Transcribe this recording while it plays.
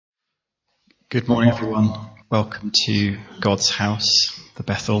Good morning, everyone. Welcome to God's house, the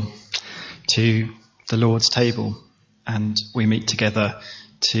Bethel, to the Lord's table. And we meet together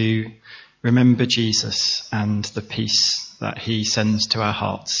to remember Jesus and the peace that he sends to our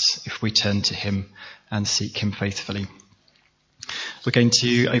hearts if we turn to him and seek him faithfully. We're going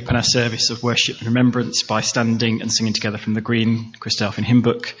to open our service of worship and remembrance by standing and singing together from the Green Christadelphian hymn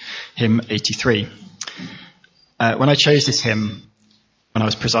book, hymn 83. When I chose this hymn, when I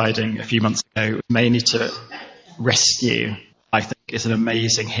was presiding a few months ago, mainly to rescue, I think, is an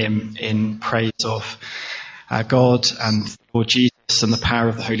amazing hymn in praise of our God and Lord Jesus and the power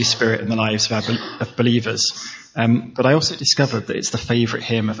of the Holy Spirit in the lives of believers. But I also discovered that it's the favourite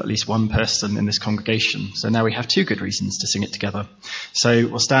hymn of at least one person in this congregation. So now we have two good reasons to sing it together. So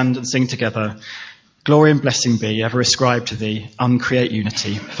we'll stand and sing together. Glory and blessing be ever ascribed to thee, uncreate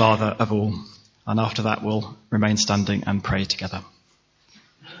unity, Father of all. And after that we'll remain standing and pray together.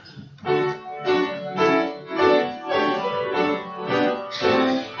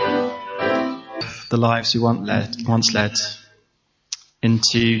 The lives we once led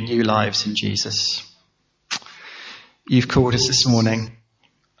into new lives in Jesus. You've called us this morning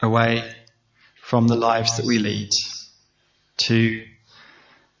away from the lives that we lead to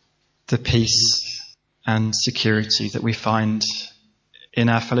the peace and security that we find in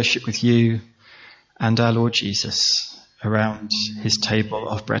our fellowship with you and our Lord Jesus around his table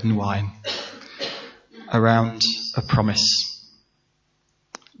of bread and wine, around a promise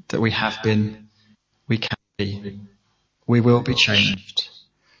that we have been, we can be, we will be changed,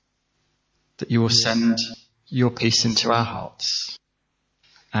 that you will send your peace into our hearts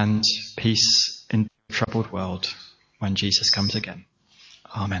and peace in a troubled world when Jesus comes again.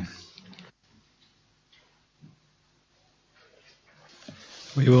 Amen.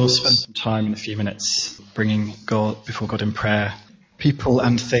 We will spend some time in a few minutes bringing God before God in prayer, people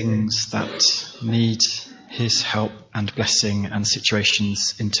and things that need his help and blessing and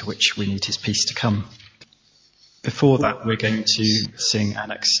situations into which we need his peace to come. Before that, we're going to sing our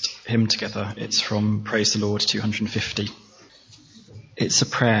next hymn together. It's from Praise the Lord 250. It's a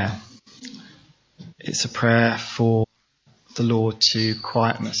prayer. It's a prayer for the Lord to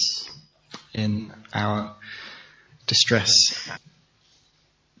quieten us in our distress,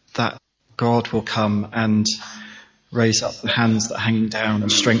 that God will come and raise up the hands that are hanging down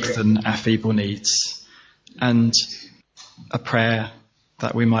and strengthen our feeble needs, and a prayer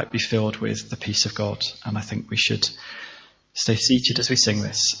that we might be filled with the peace of God. And I think we should stay seated as we sing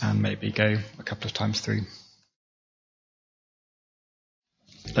this and maybe go a couple of times through.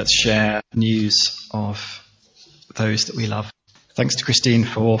 Let's share news of those that we love. Thanks to Christine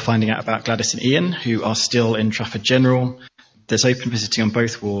for finding out about Gladys and Ian, who are still in Trafford General. There's open visiting on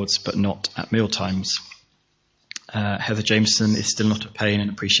both wards, but not at meal times. Heather Jameson is still not at pain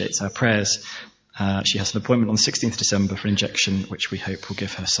and appreciates our prayers. She has an appointment on the 16th of December for an injection, which we hope will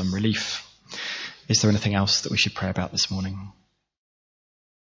give her some relief. Is there anything else that we should pray about this morning?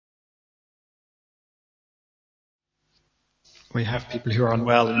 We have people who are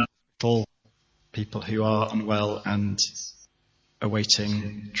unwell in hospital, people who are unwell and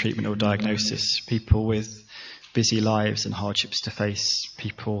awaiting treatment or diagnosis, people with busy lives and hardships to face,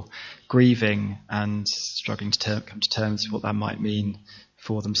 people grieving and struggling to come to terms with what that might mean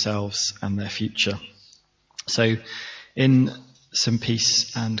for themselves and their future. So in some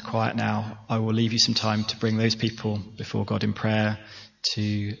peace and quiet now, I will leave you some time to bring those people before God in prayer,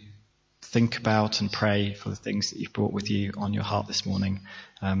 to think about and pray for the things that you've brought with you on your heart this morning.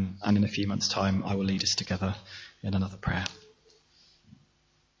 And in a few months' time, I will lead us together in another prayer.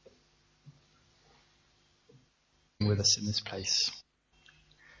 With us in this place.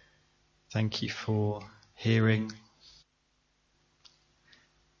 Thank you for hearing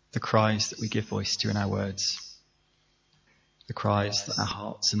the cries that we give voice to in our words, the cries that our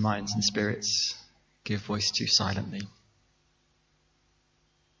hearts and minds and spirits give voice to silently.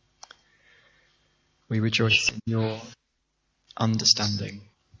 We rejoice in your understanding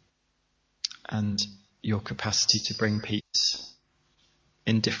and your capacity to bring peace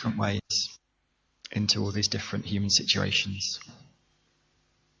in different ways into all these different human situations.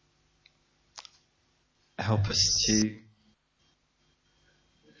 Help us to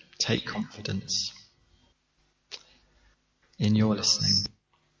take confidence in your listening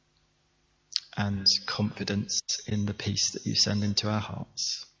and confidence in the peace that you send into our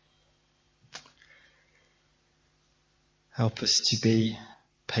hearts. Help us to be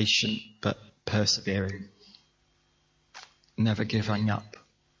patient but persevering, never giving up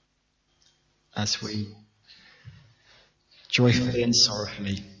as we joyfully and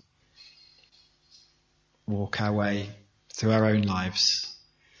sorrowfully walk our way through our own lives,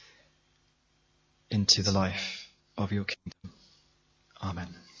 into the life of your kingdom. Amen.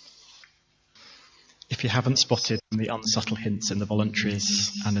 If you haven't spotted the unsubtle hints in the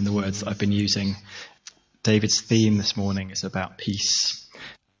voluntaries and in the words that I've been using, David's theme this morning is about peace.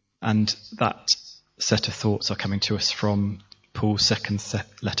 And that set of thoughts are coming to us from Paul's second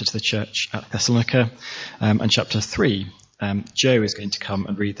letter to the church at Thessalonica, and chapter 3. Joe is going to come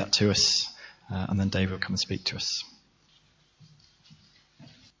and read that to us, and then David will come and speak to us.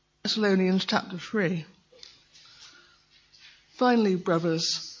 Thessalonians chapter 3. Finally,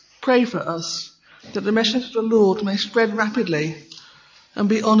 brothers, pray for us, that the message of the Lord may spread rapidly and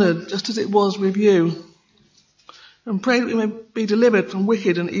be honoured just as it was with you. And pray that we may be delivered from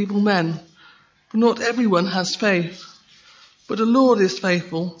wicked and evil men, for not everyone has faith. But the Lord is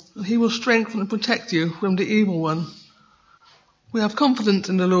faithful, and he will strengthen and protect you from the evil one. We have confidence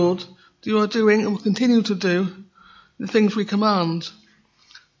in the Lord that you are doing and will continue to do the things we command.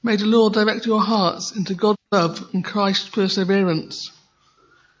 May the Lord direct your hearts into God's love and Christ's perseverance.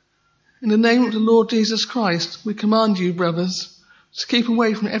 In the name of the Lord Jesus Christ, we command you, brothers, to keep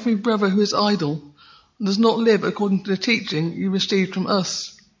away from every brother who is idle and does not live according to the teaching you received from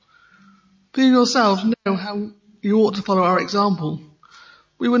us. For you yourselves know how you ought to follow our example.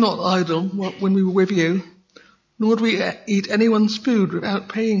 We were not idle when we were with you, nor did we eat anyone's food without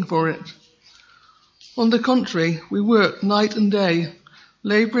paying for it. On the contrary, we worked night and day,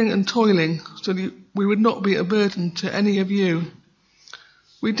 labouring and toiling, so that we would not be a burden to any of you.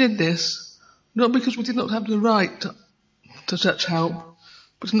 We did this, not because we did not have the right to such help,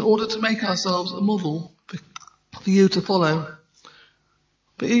 but in order to make ourselves a model for you to follow.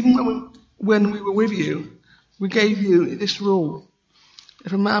 But even when we were with you, we gave you this rule: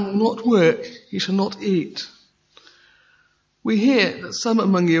 if a man will not work, he shall not eat. We hear that some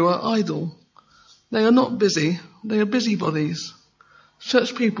among you are idle. They are not busy, they are busybodies.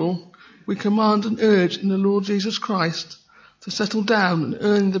 Such people we command and urge in the Lord Jesus Christ to settle down and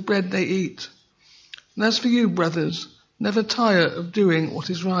earn the bread they eat. And as for you, brothers, never tire of doing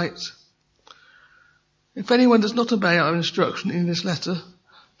what is right. If anyone does not obey our instruction in this letter,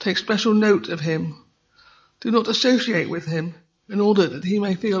 take special note of him. Do not associate with him in order that he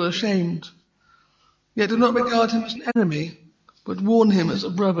may feel ashamed. Yet do not regard him as an enemy, but warn him as a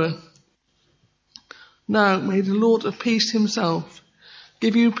brother. Now may the Lord of peace himself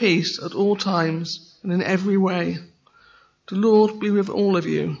give you peace at all times and in every way. The Lord be with all of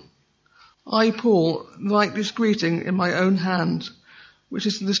you. I, Paul, write this greeting in my own hand, which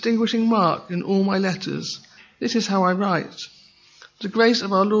is the distinguishing mark in all my letters. This is how I write. The grace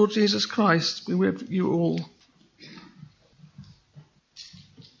of our Lord Jesus Christ be with you all.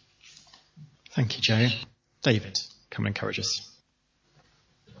 Thank you, Joe. David, come and encourage us.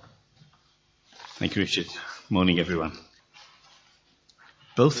 Thank you, Richard. Morning, everyone.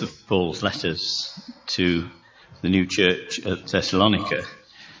 Both of Paul's letters to the new church at Thessalonica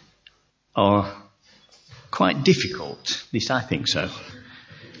are quite difficult, at least I think so.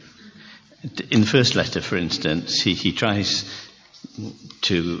 In the first letter, for instance, he tries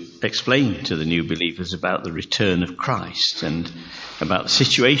to explain to the new believers about the return of Christ and about the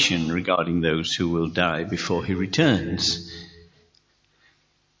situation regarding those who will die before he returns.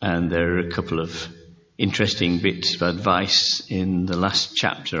 And there are a couple of interesting bits of advice in the last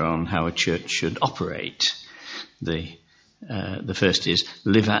chapter on how a church should operate. The first is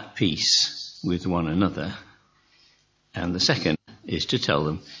live at peace with one another. And the second is to tell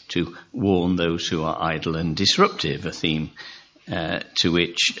them to warn those who are idle and disruptive, a theme to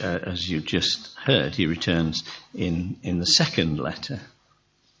which, as you just heard, he returns in the second letter.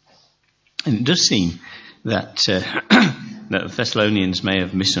 And it does seem that that the Thessalonians may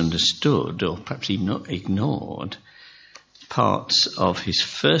have misunderstood or perhaps even ignored parts of his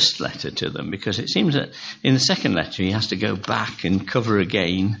first letter to them, because it seems that in the second letter he has to go back and cover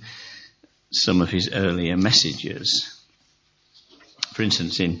again some of his earlier messages. For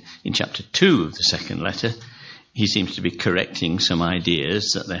instance, in chapter 2 of the second letter, he seems to be correcting some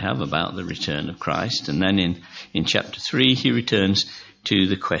ideas that they have about the return of Christ. And then in chapter 3, he returns to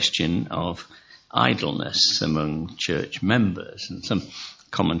the question of idleness among church members. And some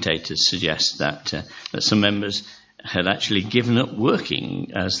commentators suggest that some members had actually given up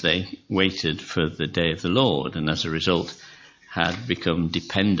working as they waited for the day of the Lord, and as a result had become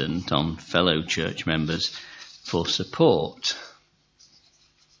dependent on fellow church members for support.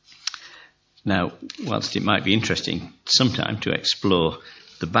 Now, whilst it might be interesting sometime to explore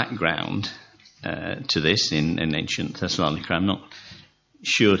the background to this in ancient Thessalonica, I'm not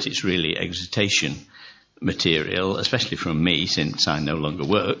sure that it's really exhortation material, especially from me, since I no longer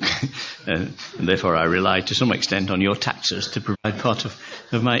work, and therefore I rely to some extent on your taxes to provide part of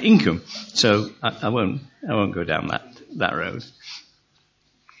of my income. So I won't go down that road.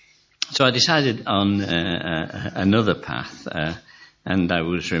 So I decided on another path, and I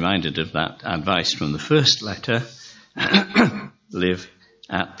was reminded of that advice from the first letter: live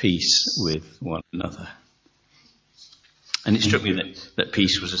at peace with one another. And it struck me that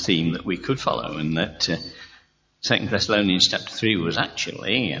peace was a theme that we could follow, and that 2 Thessalonians chapter 3 was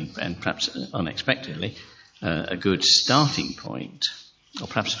actually, and perhaps unexpectedly, a good starting point, or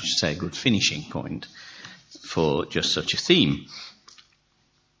perhaps I should say a good finishing point for just such a theme.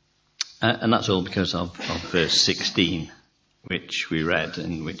 And that's all because of verse 16, which we read,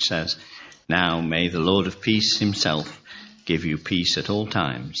 and which says, "Now may the Lord of peace himself give you peace at all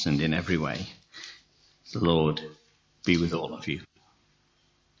times and in every way. The Lord be with all of you."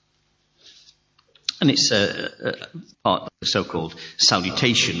 And it's part of the so-called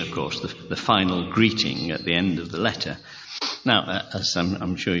salutation, of course, the final greeting at the end of the letter. Now, as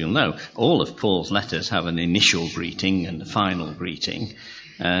I'm sure you'll know, all of Paul's letters have an initial greeting and a final greeting.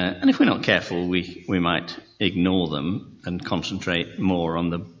 And if we're not careful, we might ignore them and concentrate more on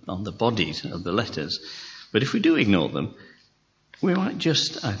the bodies of the letters. But if we do ignore them, we might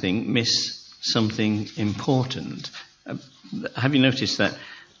just, I think, miss something important. Have you noticed that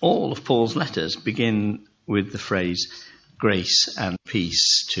all of Paul's letters begin with the phrase, "grace and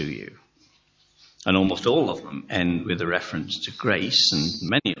peace to you"? And almost all of them end with a reference to grace, and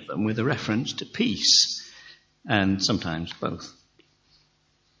many of them with a reference to peace, and sometimes both.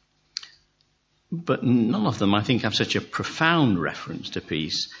 But none of them, I think, have such a profound reference to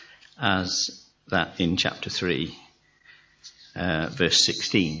peace as that in chapter 3, verse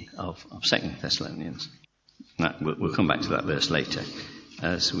 16 of 2 Thessalonians. Now, we'll come back to that verse later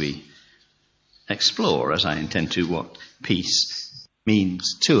as we explore, as I intend to, what peace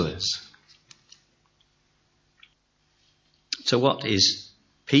means to us. So what is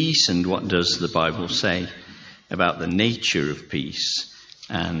peace, and what does the Bible say about the nature of peace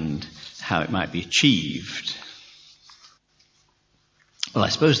and how it might be achieved? Well, I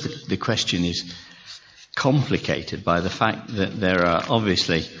suppose the question is complicated by the fact that there are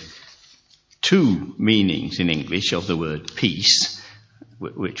obviously two meanings in English of the word peace,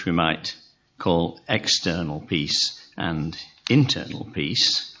 which we might call external peace and internal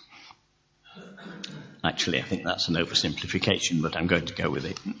peace. Actually, I think that's an oversimplification, but I'm going to go with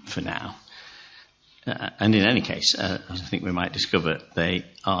it for now. And in any case, as I think we might discover, they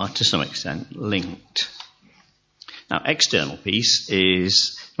are to some extent linked. Now, external peace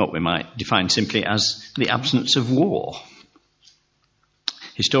is what we might define simply as the absence of war.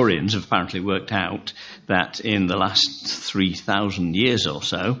 Historians have apparently worked out that in the last 3,000 years or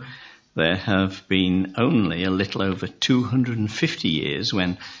so, there have been only a little over 250 years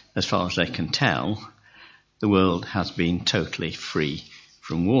when, as far as they can tell, the world has been totally free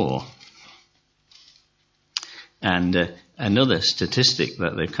from war. And another statistic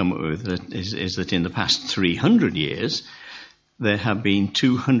that they've come up with is that in the past 300 years, there have been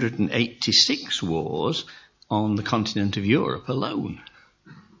 286 wars on the continent of Europe alone.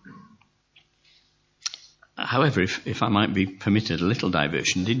 However, if I might be permitted a little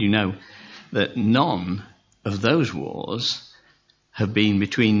diversion, did you know that none of those wars have been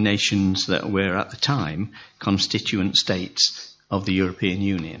between nations that were at the time constituent states of the European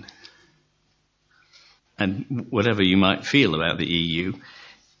Union? And whatever you might feel about the EU,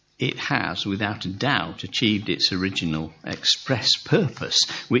 it has, without a doubt, achieved its original express purpose,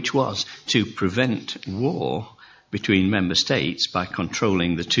 which was to prevent war between member states by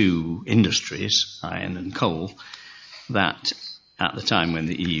controlling the two industries, iron and coal, that at the time when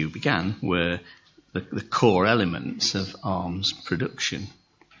the EU began were the core elements of arms production.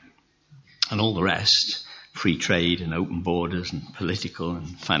 And all the rest, free trade and open borders and political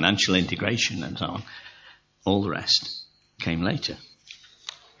and financial integration and so on, all the rest came later.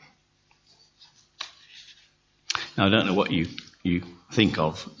 Now, I don't know what you think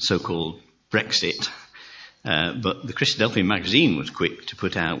of so-called Brexit, but the Christadelphian magazine was quick to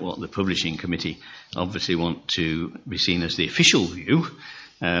put out what the publishing committee obviously want to be seen as the official view.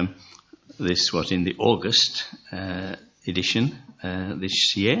 This was in the August edition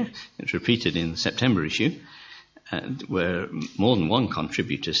this year. It's repeated in the September issue, where more than one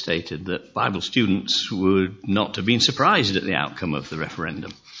contributor stated that Bible students would not have been surprised at the outcome of the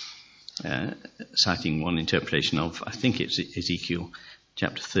referendum, citing one interpretation of, I think it's Ezekiel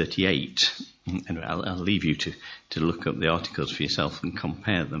chapter 38. Anyway, I'll leave you to look up the articles for yourself and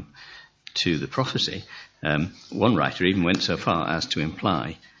compare them to the prophecy. One writer even went so far as to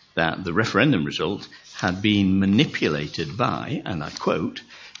imply that the referendum result had been manipulated by, and I quote,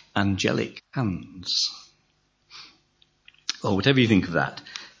 angelic hands. Well, whatever you think of that,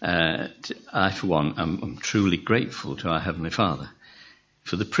 I, for one, am truly grateful to our Heavenly Father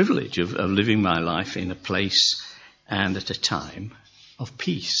for the privilege of living my life in a place and at a time of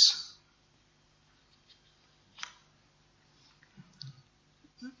peace.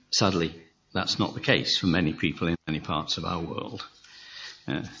 Sadly, that's not the case for many people in many parts of our world.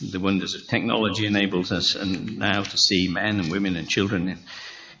 The wonders of technology enables us now to see men and women and children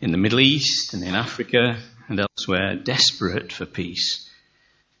in the Middle East and in Africa and elsewhere desperate for peace,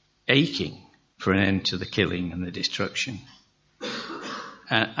 aching for an end to the killing and the destruction.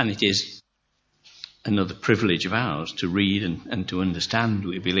 And it is another privilege of ours to read and to understand,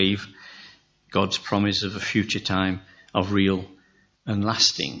 we believe, God's promise of a future time of real and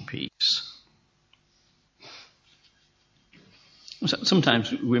lasting peace.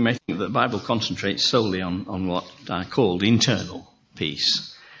 Sometimes we may think that the Bible concentrates solely on what I called internal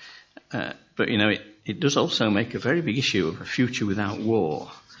peace. But, it does also make a very big issue of a future without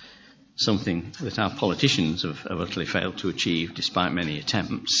war, something that our politicians have utterly failed to achieve despite many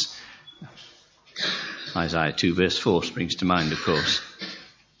attempts. Isaiah 2 verse 4 springs to mind, of course.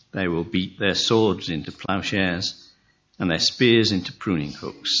 They will beat their swords into plowshares and their spears into pruning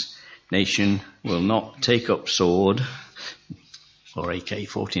hooks. Nation will not take up sword, or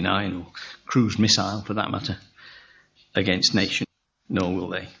AK-49, or cruise missile for that matter, against nation, nor will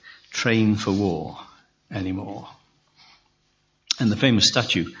they train for war anymore. And the famous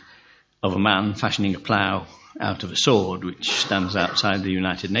statue of a man fashioning a plough out of a sword, which stands outside the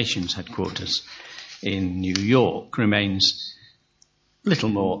United Nations headquarters in New York, remains little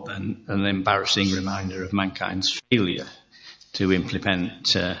more than an embarrassing reminder of mankind's failure to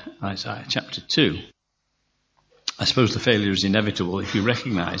implement Isaiah chapter 2. I suppose the failure is inevitable if you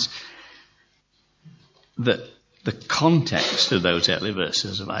recognise that the context of those early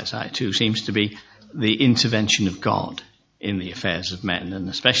verses of Isaiah 2 seems to be the intervention of God in the affairs of men, and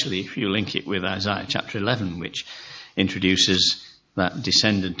especially if you link it with Isaiah chapter 11, which introduces that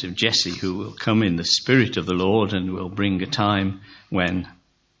descendant of Jesse who will come in the Spirit of the Lord and will bring a time when,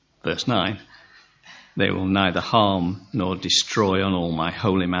 verse 9, they will neither harm nor destroy on all my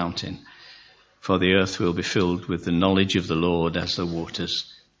holy mountain, for the earth will be filled with the knowledge of the Lord as the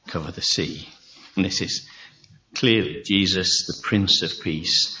waters cover the sea. And this is clearly Jesus, the Prince of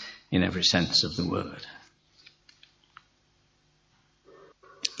Peace, in every sense of the word.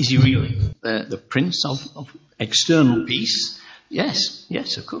 Is he really the Prince of external peace?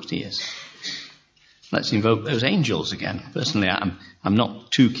 Yes, of course he is. Let's invoke those angels again. Personally, I'm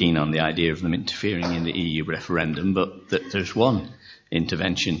not too keen on the idea of them interfering in the EU referendum, but that there's one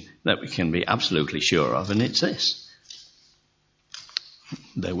intervention that we can be absolutely sure of, and it's this.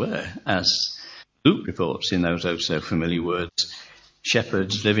 There were, as Luke reports in those so familiar words,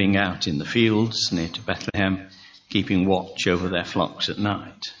 shepherds living out in the fields near to Bethlehem, keeping watch over their flocks at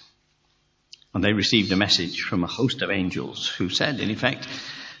night. And they received a message from a host of angels who said, in effect,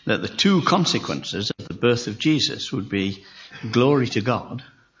 that the two consequences of the birth of Jesus would be glory to God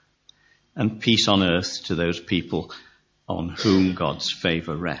and peace on earth to those people on whom God's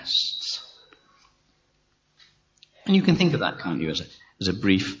favour rests. And you can think of that, can't you, as a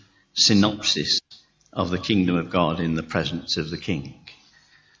brief synopsis of the kingdom of God in the presence of the King.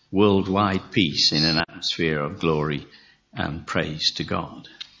 Worldwide peace in an atmosphere of glory and praise to God.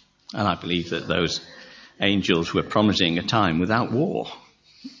 And I believe that those angels were promising a time without war,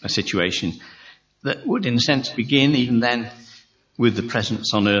 a situation that would, in a sense, begin even then with the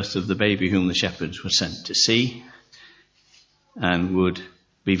presence on earth of the baby whom the shepherds were sent to see, and would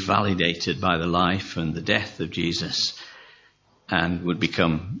be validated by the life and the death of Jesus, and would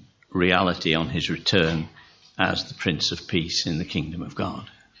become reality on his return as the Prince of Peace in the kingdom of God.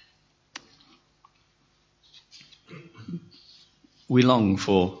 We long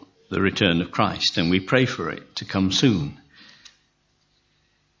for the return of Christ, and we pray for it to come soon.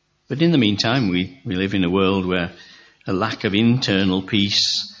 But in the meantime, we live in a world where a lack of internal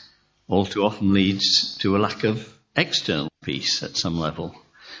peace all too often leads to a lack of external peace at some level,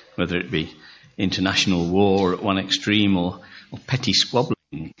 whether it be international war at one extreme or petty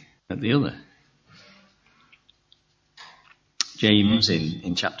squabbling at the other. James,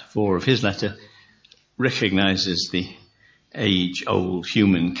 in chapter 4 of his letter, recognises the age-old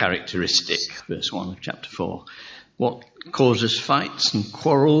human characteristic, verse 1 of chapter 4. What causes fights and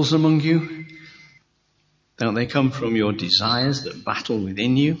quarrels among you? Don't they come from your desires that battle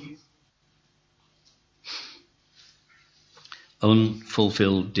within you?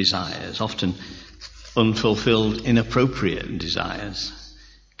 Unfulfilled desires, often unfulfilled inappropriate desires,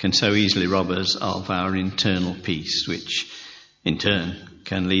 can so easily rob us of our internal peace, which in turn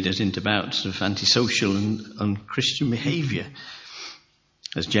can lead us into bouts of antisocial and unchristian behaviour.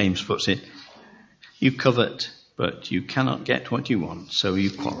 As James puts it, you covet, but you cannot get what you want, so you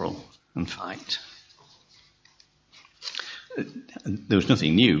quarrel and fight. There was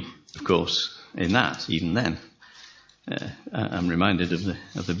nothing new, of course, in that, even then. I'm reminded of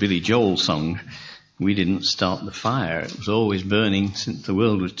the Billy Joel song, "We didn't start the fire, it was always burning since the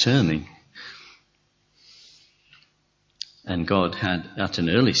world was turning." And God had, at an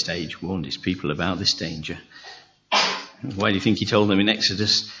early stage, warned his people about this danger. Why do you think he told them in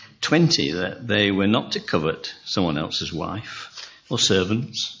Exodus 20 that they were not to covet someone else's wife, or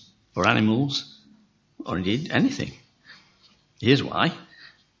servants, or animals, or indeed anything? Here's why.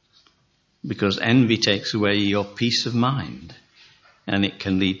 Because envy takes away your peace of mind, and it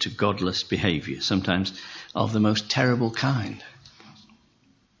can lead to godless behaviour, sometimes of the most terrible kind.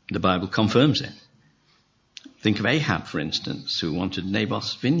 The Bible confirms it. Think of Ahab, for instance, who wanted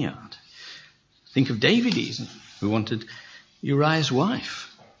Naboth's vineyard. Think of David, even, who wanted Uriah's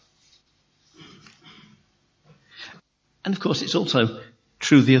wife. And of course, it's also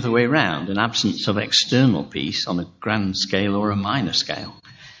true the other way around. An absence of external peace on a grand scale or a minor scale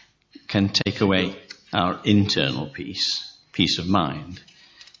can take away our internal peace, peace of mind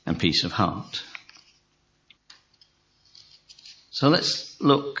and peace of heart. So let's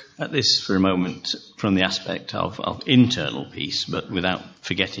look at this for a moment from the aspect of internal peace, but without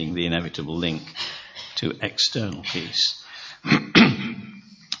forgetting the inevitable link to external peace.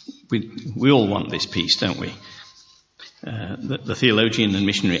 We all want this peace, don't we? The theologian and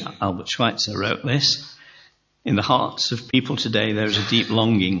missionary Albert Schweitzer wrote this: "In the hearts of people today there is a deep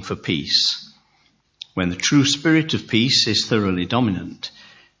longing for peace. When the true spirit of peace is thoroughly dominant,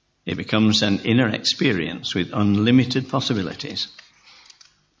 it becomes an inner experience with unlimited possibilities.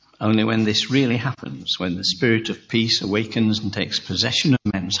 Only when this really happens, when the spirit of peace awakens and takes possession of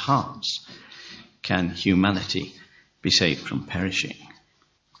men's hearts, can humanity be saved from perishing."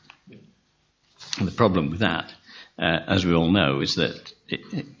 And the problem with that, as we all know, is that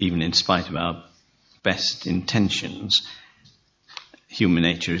even in spite of our best intentions, human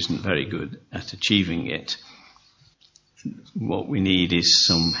nature isn't very good at achieving it. What we need is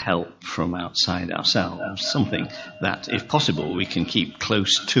some help from outside ourselves, something that, if possible, we can keep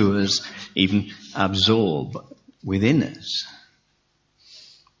close to us, even absorb within us.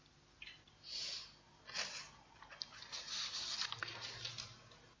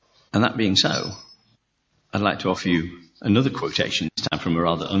 And that being so, I'd like to offer you another quotation, this time from a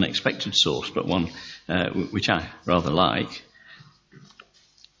rather unexpected source, but one which I rather like.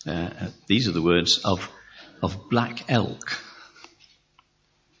 These are the words of Black Elk,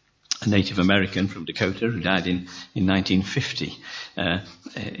 a Native American from Dakota who died in 1950.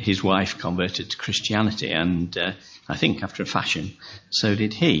 His wife converted to Christianity, and I think after a fashion, so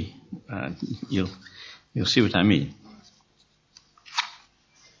did he. You'll see what I mean.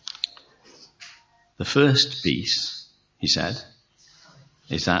 "The first peace," he said,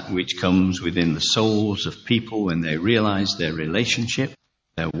 "is that which comes within the souls of people when they realize their relationship,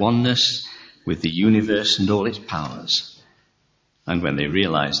 their oneness with the universe and all its powers, and when they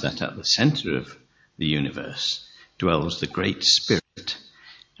realize that at the center of the universe dwells the Great Spirit,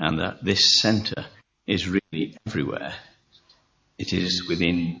 and that this center is really everywhere. It is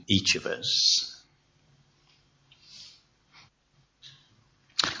within each of us."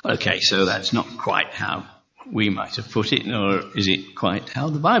 Okay, so that's not quite how we might have put it, nor is it quite how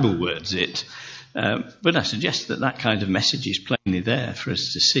the Bible words it. But I suggest that kind of message is plainly there for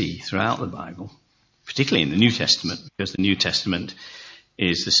us to see throughout the Bible, particularly in the New Testament, because the New Testament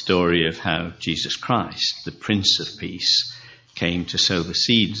is the story of how Jesus Christ, the Prince of Peace, came to sow the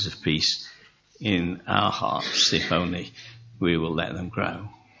seeds of peace in our hearts, if only we will let them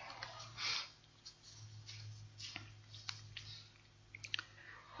grow.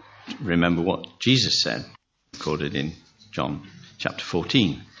 Remember what Jesus said, recorded in John chapter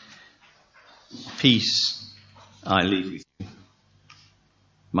 14. "Peace I leave with you.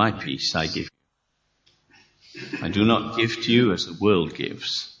 My peace I give you. I do not give to you as the world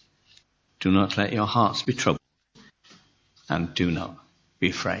gives. Do not let your hearts be troubled, and do not be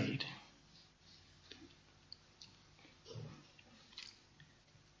afraid."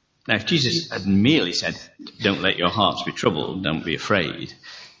 Now, if Jesus had merely said, "Don't let your hearts be troubled, don't be afraid,"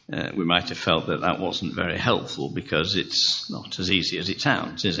 we might have felt that wasn't very helpful, because it's not as easy as it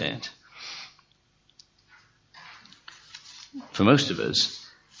sounds, is it? For most of us,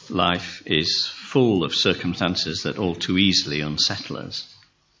 life is full of circumstances that all too easily unsettle us.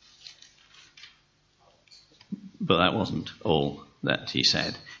 But that wasn't all that he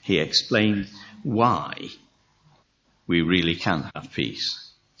said. He explained why we really can have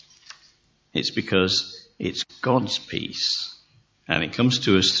peace. It's because it's God's peace, and it comes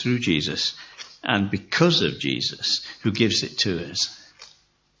to us through Jesus, and because of Jesus, who gives it to us.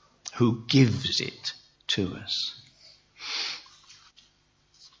 Who gives it to us.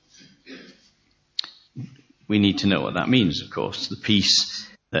 We need to know what that means, of course. The peace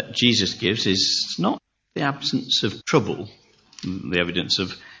that Jesus gives is not the absence of trouble. The evidence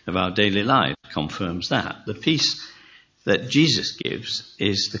of our daily life confirms that. The peace that Jesus gives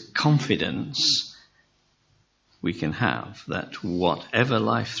is the confidence we can have that whatever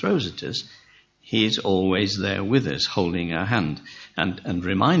life throws at us, he is always there with us, holding our hand and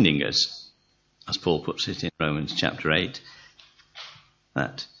reminding us, as Paul puts it in Romans chapter 8,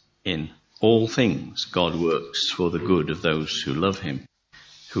 that in all things God works for the good of those who love him,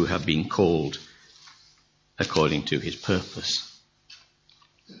 who have been called according to his purpose.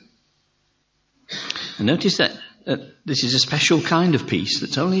 And notice that this is a special kind of peace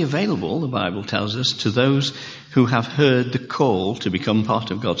that's only available, the Bible tells us, to those who have heard the call to become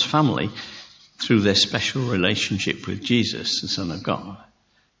part of God's family through their special relationship with Jesus, the Son of God.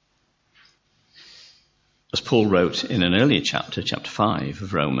 As Paul wrote in an earlier chapter 5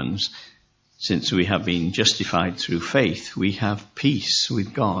 of Romans, since we have been justified through faith, we have peace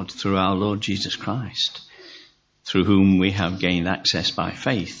with God through our Lord Jesus Christ, through whom we have gained access by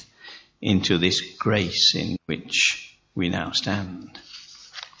faith into this grace in which we now stand.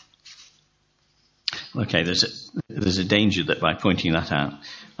 Okay, there's a danger that by pointing that out,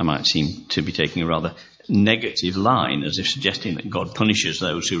 I might seem to be taking a rather negative line, as if suggesting that God punishes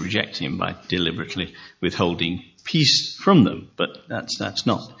those who reject him by deliberately withholding peace from them. But that's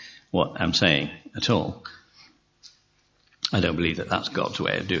not what I'm saying at all. I don't believe that that's God's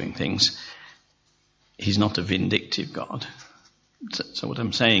way of doing things. He's not a vindictive God. So what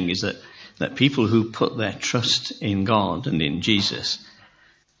I'm saying is that people who put their trust in God and in Jesus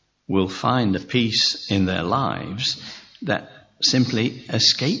will find a peace in their lives that simply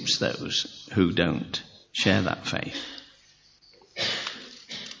escapes those who don't share that faith.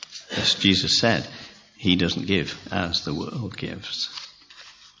 As Jesus said, he doesn't give as the world gives.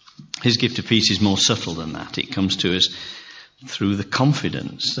 His gift of peace is more subtle than that. It comes to us through the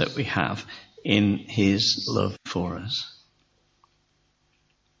confidence that we have in his love for us.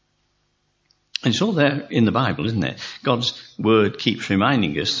 And it's all there in the Bible, isn't it? God's word keeps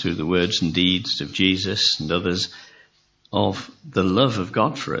reminding us through the words and deeds of Jesus and others of the love of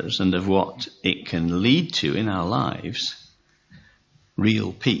God for us and of what it can lead to in our lives.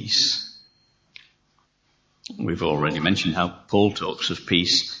 Real peace. We've already mentioned how Paul talks of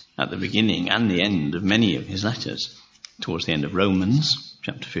peace at the beginning and the end of many of his letters. Towards the end of Romans,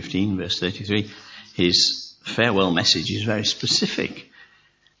 chapter 15, verse 33, his farewell message is very specific.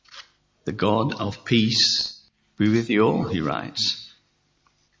 The God of peace be with you all, he writes.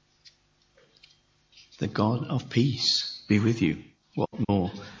 The God of peace be with you. What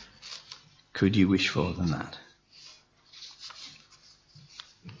more could you wish for than that?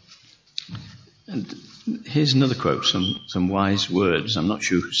 And here's another quote, some wise words. I'm not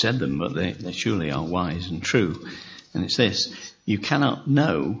sure who said them, but they surely are wise and true. And it's this: you cannot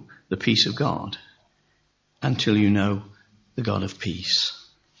know the peace of God until you know the God of peace.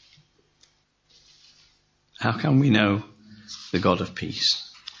 How can we know the God of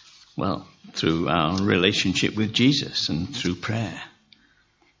peace? Well, through our relationship with Jesus and through prayer.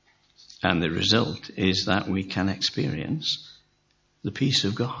 And the result is that we can experience the peace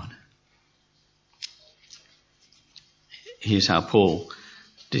of God. Here's how Paul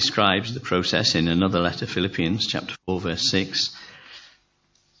describes the process in another letter, Philippians chapter 4, verse 6.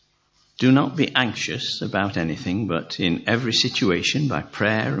 Do not be anxious about anything, but in every situation, by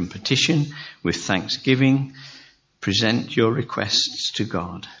prayer and petition, with thanksgiving, present your requests to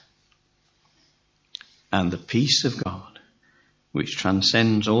God. And the peace of God, which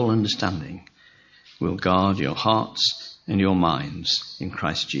transcends all understanding, will guard your hearts and your minds in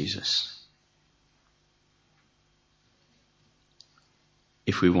Christ Jesus.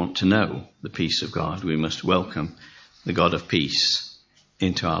 If we want to know the peace of God, we must welcome the God of peace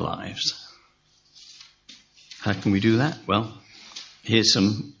into our lives. How can we do that? Well, here's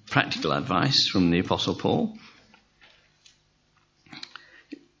some practical advice from the Apostle Paul.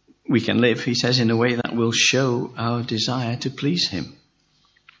 We can live, he says, in a way that will show our desire to please him.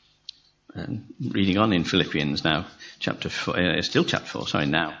 And reading on in Philippians now, chapter 4,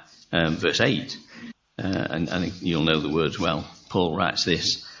 verse 8. And you'll know the words well. Paul writes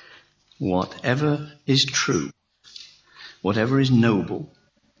this: whatever is true, whatever is noble,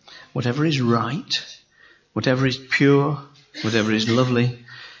 whatever is right, whatever is pure, whatever is lovely,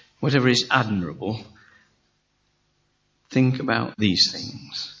 whatever is admirable, think about these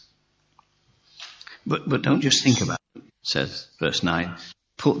things. But don't just think about them, says verse 9.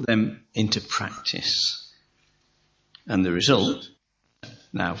 Put them into practice. And the result,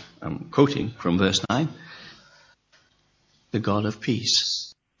 now I'm quoting from verse 9, the God of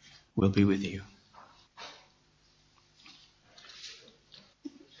peace will be with you.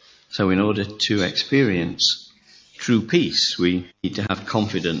 So in order to experience true peace, we need to have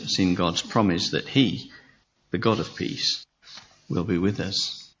confidence in God's promise that He, the God of peace, will be with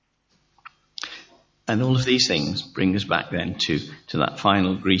us. And all of these things bring us back then to that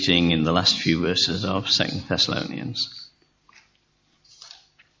final greeting in the last few verses of 2 Thessalonians.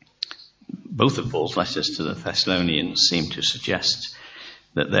 Both of Paul's letters to the Thessalonians seem to suggest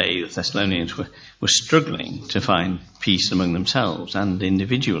that the Thessalonians, were struggling to find peace among themselves and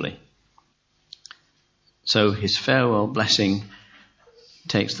individually. So his farewell blessing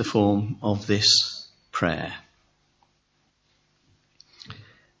takes the form of this prayer.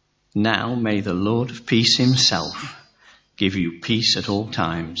 Now may the Lord of peace himself give you peace at all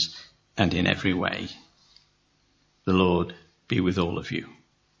times and in every way. The Lord be with all of you.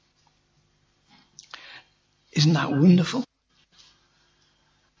 Isn't that wonderful?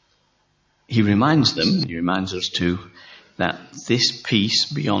 He reminds them, he reminds us too, that this peace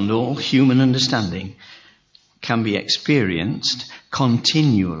beyond all human understanding can be experienced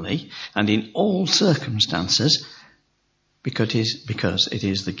continually and in all circumstances because it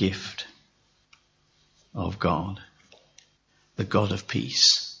is the gift of God, the God of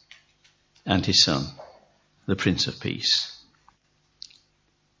peace, and his Son, the Prince of Peace.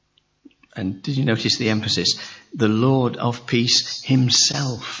 And did you notice the emphasis? The Lord of peace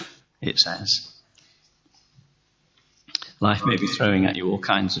himself, it says. Life may be throwing at you all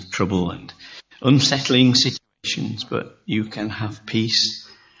kinds of trouble and unsettling situations, but you can have peace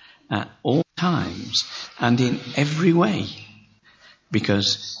at all times and in every way,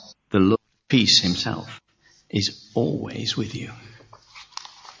 because the Lord of peace himself is always with you.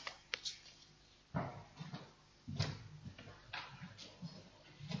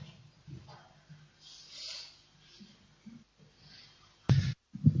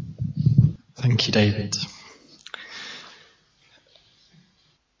 Thank you, David.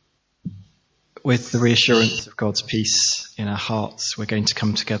 With the reassurance of God's peace in our hearts, we're going to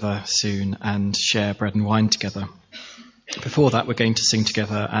come together soon and share bread and wine together. Before that, we're going to sing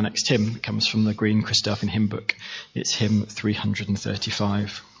together our next hymn. It comes from the Green Christadelphian hymn book. It's hymn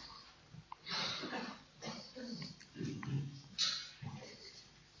 335.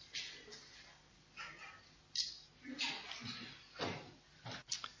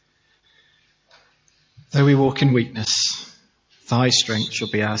 Though we walk in weakness, thy strength shall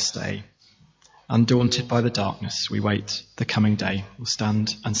be our stay. Undaunted by the darkness, we wait the coming day. We'll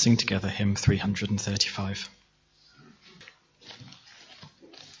stand and sing together hymn 335.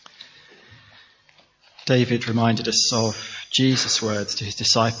 David reminded us of Jesus' words to his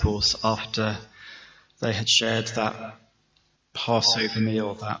disciples after they had shared that Passover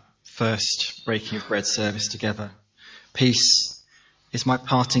meal, that first breaking of bread service together. Peace is my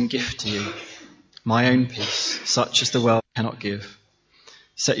parting gift to you, my own peace, such as the world cannot give.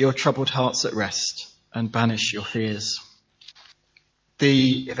 Set your troubled hearts at rest and banish your fears.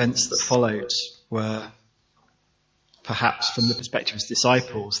 The events that followed were, perhaps from the perspective of his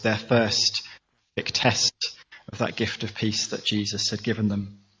disciples, their first big test of that gift of peace that Jesus had given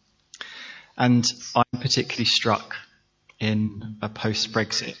them. And I'm particularly struck in a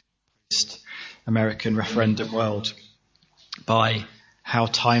post-Brexit, post-American referendum world by how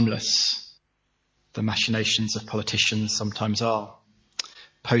timeless the machinations of politicians sometimes are.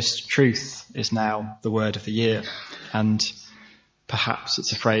 Post-truth is now the word of the year, and perhaps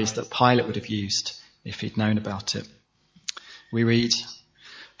it's a phrase that Pilate would have used if he'd known about it. We read,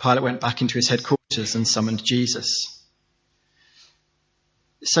 Pilate went back into his headquarters and summoned Jesus.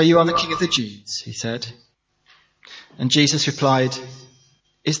 So you are the king of the Jews, he said. And Jesus replied,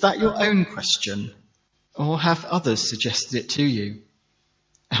 is that your own question, or have others suggested it to you?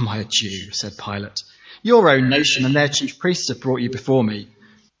 Am I a Jew, said Pilate. Your own nation and their chief priests have brought you before me.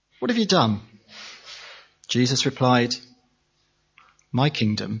 What have you done? Jesus replied, my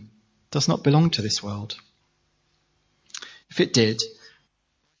kingdom does not belong to this world. If it did,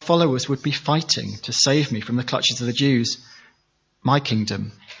 followers would be fighting to save me from the clutches of the Jews. My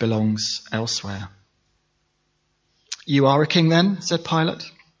kingdom belongs elsewhere. You are a king then, said Pilate.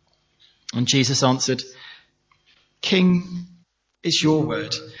 And Jesus answered, King is your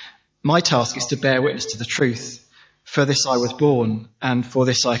word. My task is to bear witness to the truth. For this I was born, and for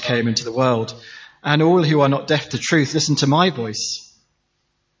this I came into the world. And all who are not deaf to truth, listen to my voice.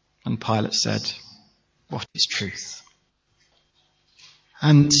 And Pilate said, what is truth?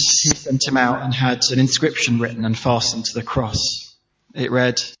 And he sent him out and had an inscription written and fastened to the cross. It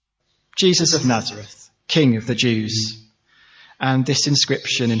read, "Jesus of Nazareth, King of the Jews." And this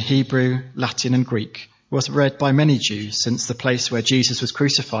inscription in Hebrew, Latin and Greek was read by many Jews, since the place where Jesus was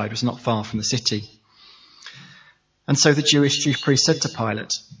crucified was not far from the city. And so the Jewish chief priest said to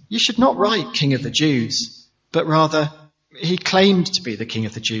Pilate, "You should not write King of the Jews, but rather, he claimed to be the King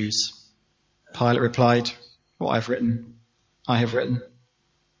of the Jews." Pilate replied, "What I have written, I have written."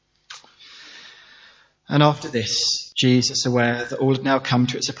 And after this, Jesus, aware that all had now come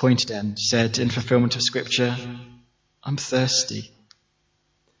to its appointed end, said in fulfillment of Scripture, "I'm thirsty."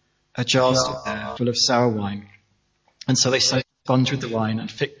 A jar stood there full of sour wine. And so they soaked a sponge with the wine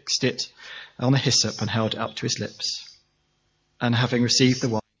and fixed it on a hyssop and held it up to his lips. And having received the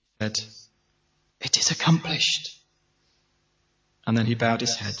wine, he said, "It is accomplished." And then he bowed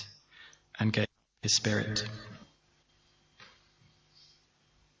his head and gave his spirit.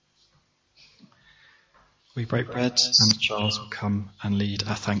 We break bread, and Charles will come and lead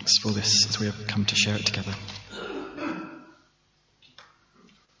our thanks for this as we have come to share it together.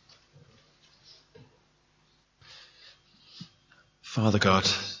 Father God,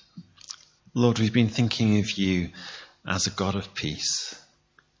 Lord, we've been thinking of you as a God of peace.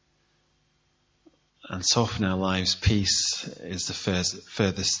 And so often in our lives, peace is the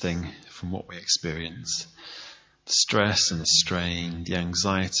furthest thing from what we experience. The stress and the strain, the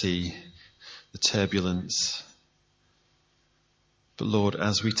anxiety, the turbulence. But Lord,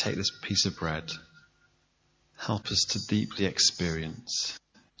 as we take this piece of bread, help us to deeply experience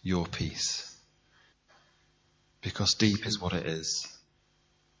your peace. Because deep is what it is.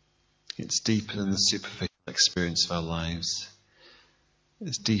 It's deeper than the superficial experience of our lives.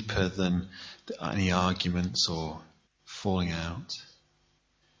 It's deeper than any arguments or falling out.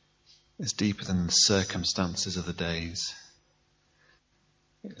 It's deeper than the circumstances of the days.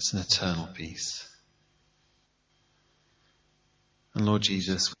 It's an eternal peace. And Lord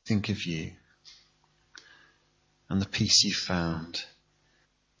Jesus, we think of you and the peace you found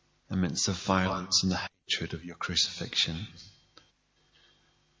amidst the violence and the hatred of your crucifixion.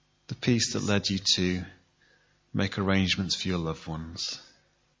 The peace that led you to make arrangements for your loved ones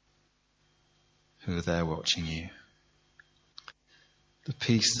who are there watching you. The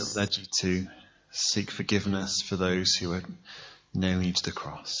peace that led you to seek forgiveness for those who are nailing you to the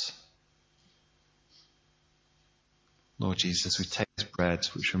cross. Lord Jesus, we take this bread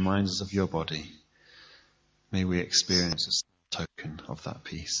which reminds us of your body. May we experience a small token of that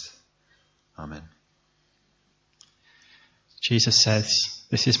peace. Amen. Jesus says,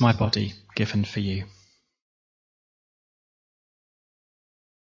 "This is my body given for you."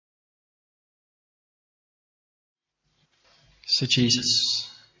 So Jesus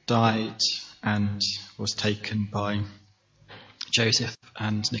died and was taken by Joseph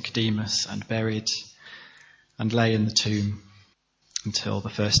and Nicodemus and buried and lay in the tomb until the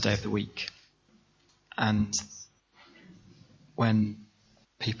first day of the week. And when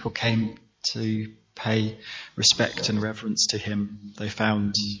people came to pay respect and reverence to him, they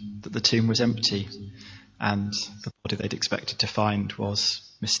found that the tomb was empty and the body they'd expected to find was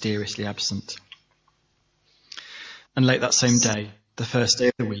mysteriously absent. And late that same day, the first day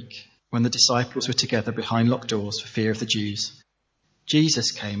of the week, when the disciples were together behind locked doors for fear of the Jews,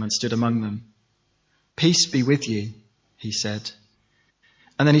 Jesus came and stood among them. "Peace be with you," he said.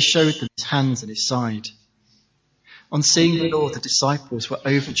 And then he showed them his hands and his side. On seeing the Lord, the disciples were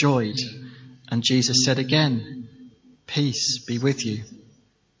overjoyed. And Jesus said again, "Peace be with you.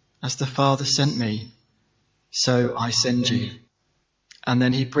 As the Father sent me, so I send you." And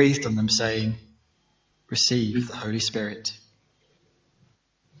then he breathed on them, saying, "Receive the Holy Spirit."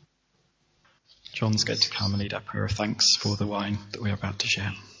 John's going to come and lead our prayer of thanks for the wine that we are about to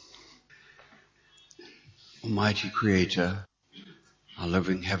share. Almighty Creator, our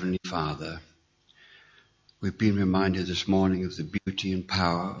loving Heavenly Father, we've been reminded this morning of the beauty and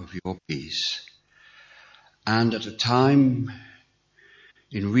power of your peace. And at a time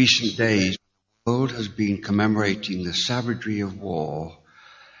in recent days, the world has been commemorating the savagery of war.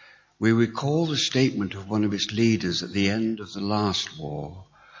 We recall the statement of one of its leaders at the end of the last war,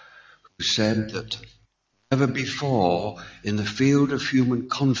 who said that never before in the field of human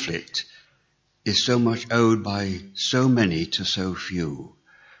conflict is so much owed by so many to so few.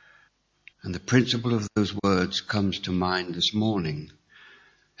 And the principle of those words comes to mind this morning,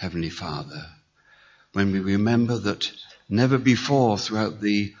 Heavenly Father, when we remember that never before throughout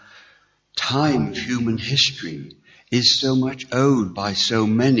the time of human history is so much owed by so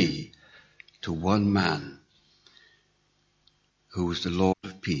many to one man, who was the Lord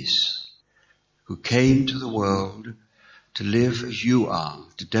of peace, who came to the world to live as you are,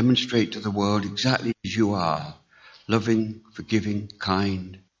 to demonstrate to the world exactly as you are, loving, forgiving,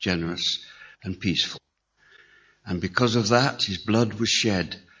 kind, generous, and peaceful. And because of that, his blood was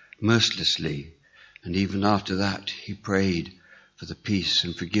shed mercilessly. And even after that, he prayed for the peace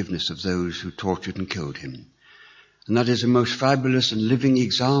and forgiveness of those who tortured and killed him. And that is a most fabulous and living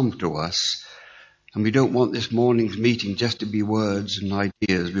example to us. And we don't want this morning's meeting just to be words and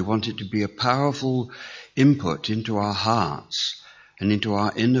ideas. We want it to be a powerful input into our hearts and into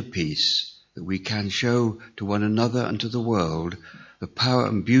our inner peace, that we can show to one another and to the world the power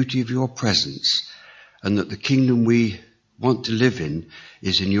and beauty of your presence, and that the kingdom we want to live in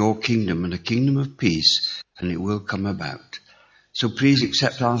is in your kingdom, and a kingdom of peace, and it will come about. So please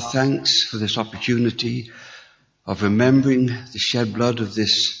accept our thanks for this opportunity of remembering the shed blood of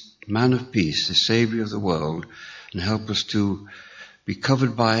this man of peace, the Saviour of the world, and help us to be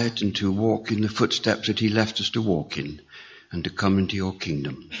covered by it and to walk in the footsteps that he left us to walk in, and to come into your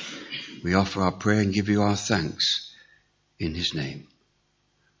kingdom. We offer our prayer and give you our thanks in his name.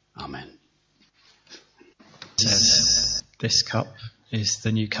 Amen. It says, "This cup is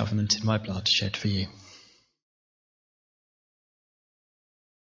the new covenant in my blood shed for you."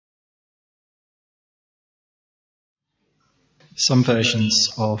 Some versions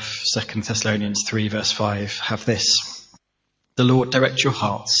of 2 Thessalonians 3 verse 5 have this: "The Lord direct your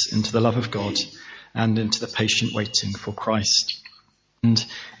hearts into the love of God and into the patient waiting for Christ." And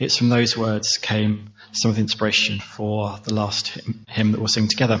it's from those words came some of the inspiration for the last hymn that we'll sing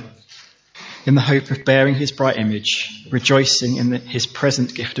together. In the hope of bearing his bright image, rejoicing in his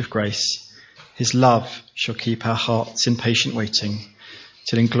present gift of grace, his love shall keep our hearts in patient waiting,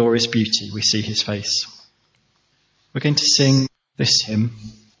 till in glorious beauty we see his face. We're going to sing this hymn,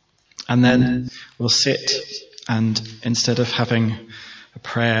 and then we'll sit, and instead of having a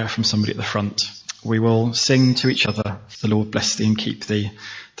prayer from somebody at the front, we will sing to each other, "The Lord bless thee and keep thee.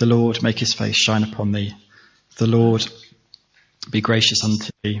 The Lord make his face shine upon thee. The Lord be gracious unto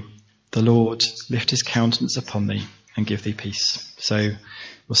thee. The Lord lift his countenance upon thee and give thee peace." So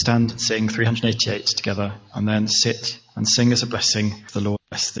we'll stand and sing 388 together, and then sit and sing as a blessing, "The Lord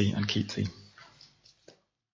bless thee and keep thee."